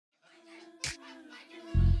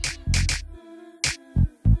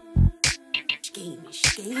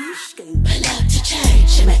Pull up to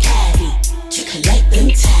church in my caddy to collect them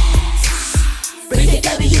tags. Bring the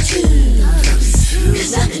W-2s,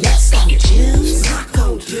 cause nothing else gon' do.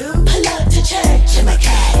 Pull up to church in my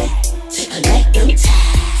caddy to collect them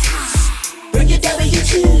tags. Bring your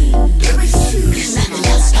W-2s, cause nothing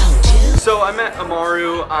else gon' do. So I met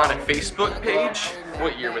Amaru on a Facebook page.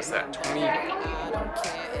 What year was that?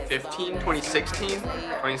 2015, 2016,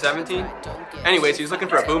 2017? Anyways, he was looking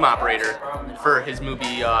for a boom operator for his movie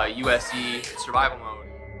USE Survival Mode.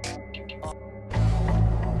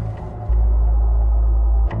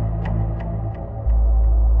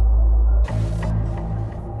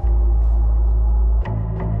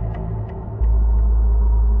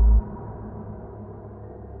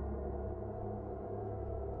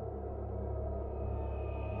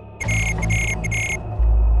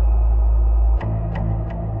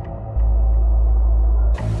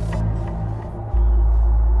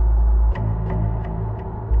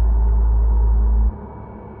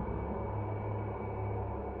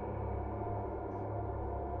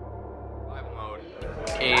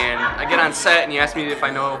 And I get on set and he asked me if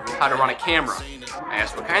I know how to run a camera. I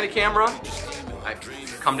asked what kind of camera. I've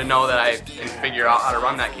come to know that I can figure out how to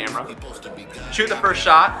run that camera. Shoot the first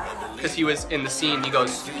shot, because he was in the scene. He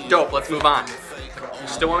goes, dope, let's move on. You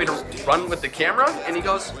still want me to run with the camera? And he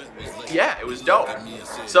goes, yeah, it was dope.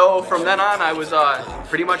 So from then on, I was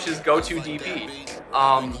pretty much his go-to DP.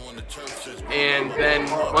 And then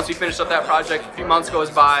once we finished up that project, a few months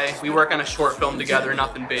goes by, we work on a short film together,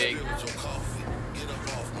 nothing big.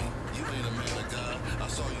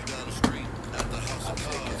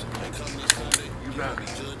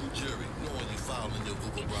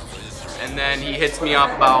 And then he hits me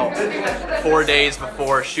up about 4 days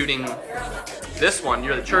before shooting this one,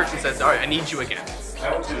 You're the Church, and says, all right, I need you again.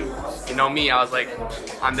 You know me, I was like,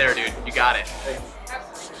 I'm there, dude, you got it.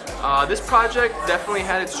 This project definitely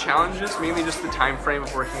had its challenges, mainly just the time frame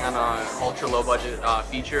of working on an ultra low budget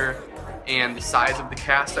feature and the size of the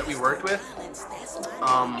cast that we worked with.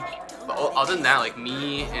 But other than that, like,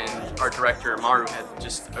 me and our director Amaru had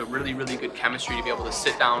just a really good chemistry to be able to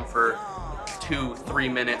sit down for 2-3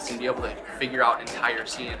 minutes and be able to figure out an entire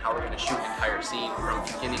scene and how we're going to shoot an entire scene from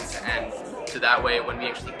beginning to end. So that way, when we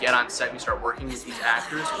actually get on set and we start working with these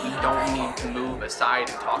actors, we don't need to move aside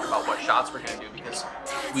and talk about what shots we're going to do, because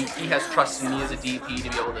he has trust in me as a DP to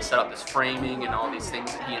be able to set up this framing and all these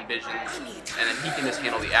things that he envisions, and then he can just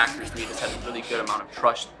handle the actors. We just have a really good amount of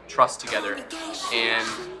trust together, and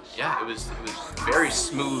yeah, it was very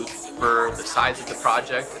smooth for the size of the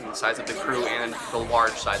project and the size of the crew and the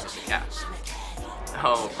large size of the cast.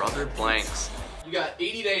 Oh, brother blanks. You got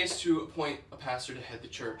 80 days to appoint a pastor to head the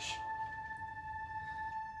church.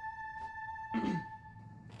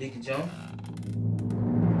 Deacon Joe?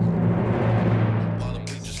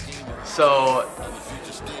 So,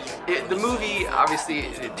 the movie, obviously,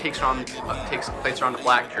 it takes place around the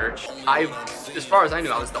black church. As far as I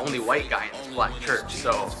knew, I was the only white guy in this black church,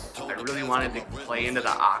 so I really wanted to play into the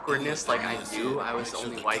awkwardness. Like, I knew I was the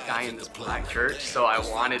only white guy in this black church, so I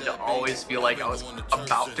wanted to always feel like I was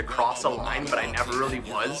about to cross a line, but I never really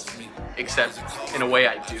was, except in a way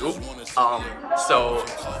I do. So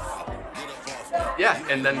yeah,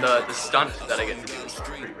 and then the stunt that I get to do is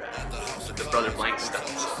pretty rad. The Brother Blank stunt.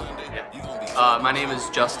 So, yeah. My name is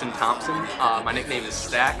Justin Thompson. My nickname is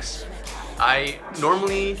Stacks. I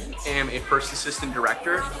normally am a first assistant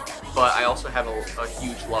director, but I also have a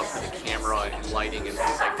huge love for the camera and lighting and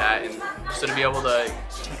things like that. And so to be able to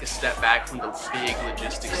take a step back from the big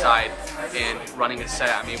logistics side and running a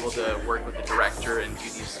set, I'm able to work with the director and do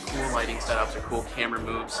these cool lighting setups or cool camera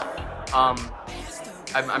moves.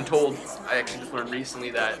 I'm told, I actually just learned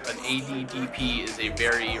recently, that an AD-DP is a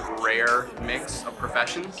very rare mix of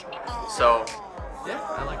professions. So yeah,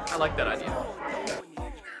 I like that idea.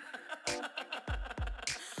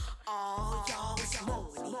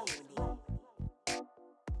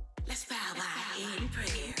 Let's bow our head in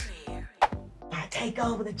prayer. I take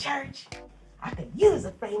over the church. I could use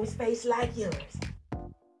a famous face like yours.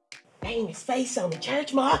 Famous face on the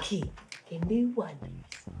church marquee can do wonders.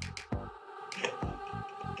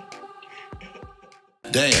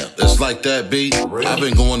 Damn, it's like that, B. I've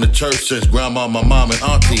been going to church since grandma, my mom, and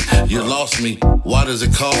auntie. You lost me. Why does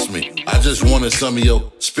it cost me? I just wanted some of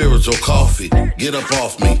your spiritual coffee. Get up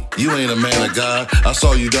off me. You ain't a man of God. I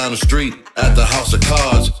saw you down the street at the House of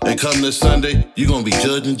Cards. And come this Sunday, you gonna be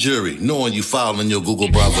judge and jury, knowing you filing your Google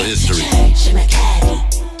browser history. To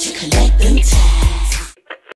collect them tags.